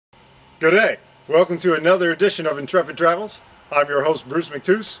Good day. Welcome to another edition of Intrepid Travels. I'm your host, Bruce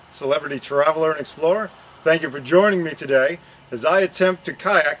McToose, celebrity traveler and explorer. Thank you for joining me today as I attempt to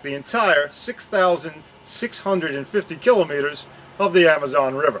kayak the entire 6,650 kilometers of the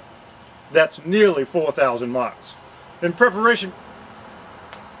Amazon River. That's nearly 4,000 miles. In preparation...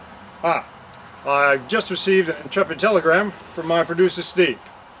 I've just received an Intrepid telegram from my producer, Steve.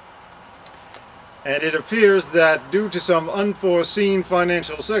 And it appears that due to some unforeseen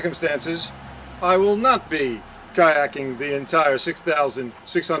financial circumstances, I will not be kayaking the entire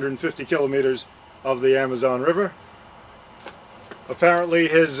 6,650 kilometers of the Amazon River. Apparently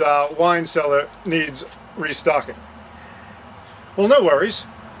his wine cellar needs restocking. Well, no worries.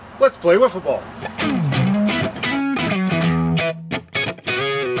 Let's play Wiffleball.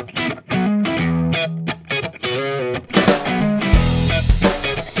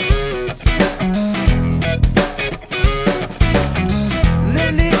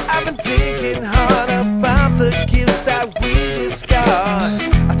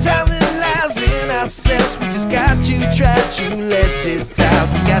 We just got to try to let it down.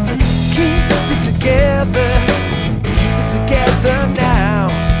 We got to keep it together now.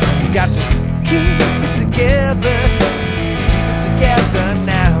 We got to keep it together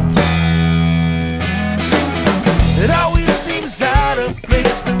now. It always seems out of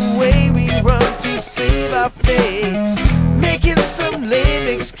place the way we run to save our face, making some lame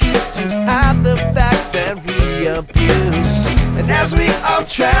excuse to hide the fact that we abuse. And as we all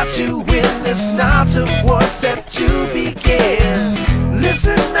try to win this knot of war set to begin,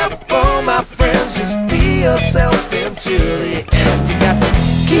 listen up all my friends, just be yourself until the end. You got to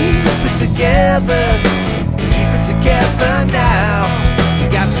keep it together now. You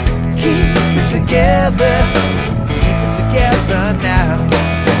got to keep it together now.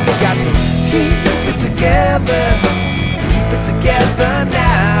 You got to keep it together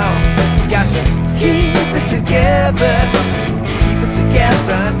now. You got to keep it together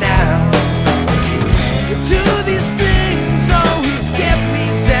now. You do these things always get me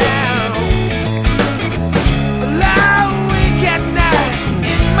down. Lie awake at night,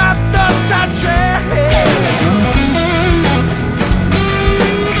 in my thoughts I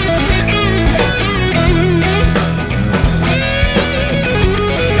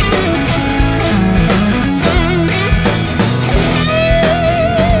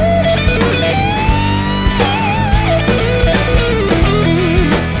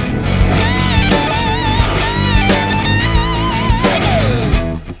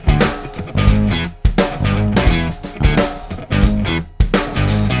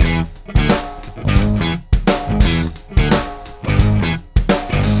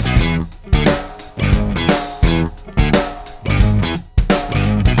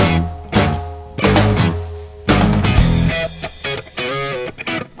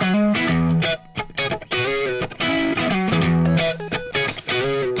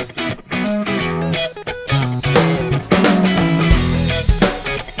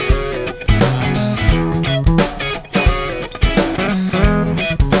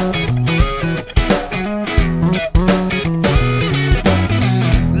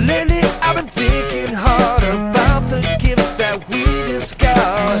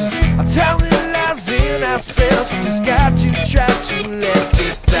ourselves, we just got to try to let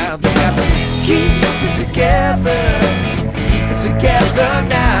it down. We got to keep it together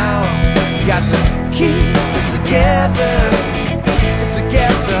now. We got to keep it together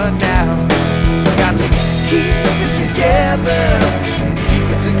now. We got to keep it together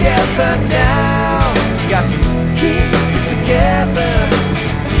now. We got to keep it together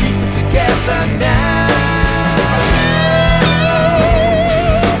now.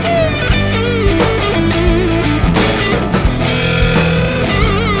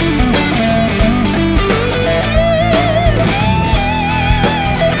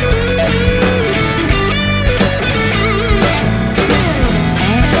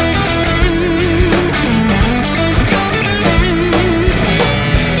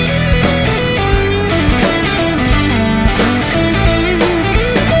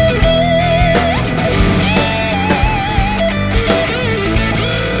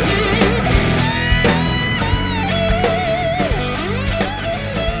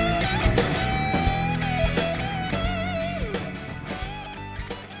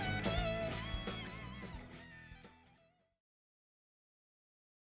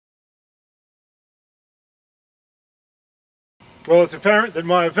 Well, it's apparent that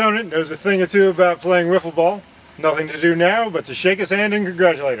my opponent knows a thing or two about playing wiffle ball. Nothing to do now but to shake his hand and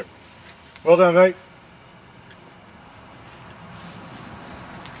congratulate him. Well done, mate.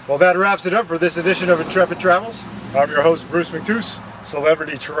 Well, that wraps it up for this edition of Intrepid Travels. I'm your host, Bruce McToose,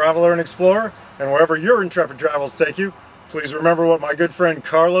 celebrity traveler and explorer, and wherever your Intrepid travels take you, please remember what my good friend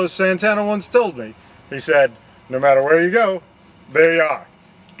Carlos Santana once told me. He said, no matter where you go, there you are.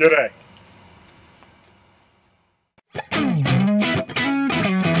 Good day.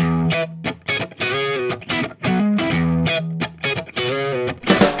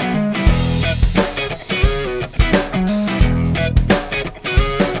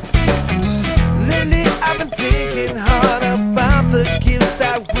 Lately I've been thinking hard about the gifts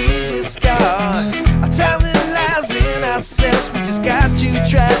that we discard. Our talent lies in ourselves, we just got to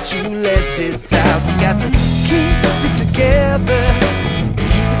try to let it out. We got to keep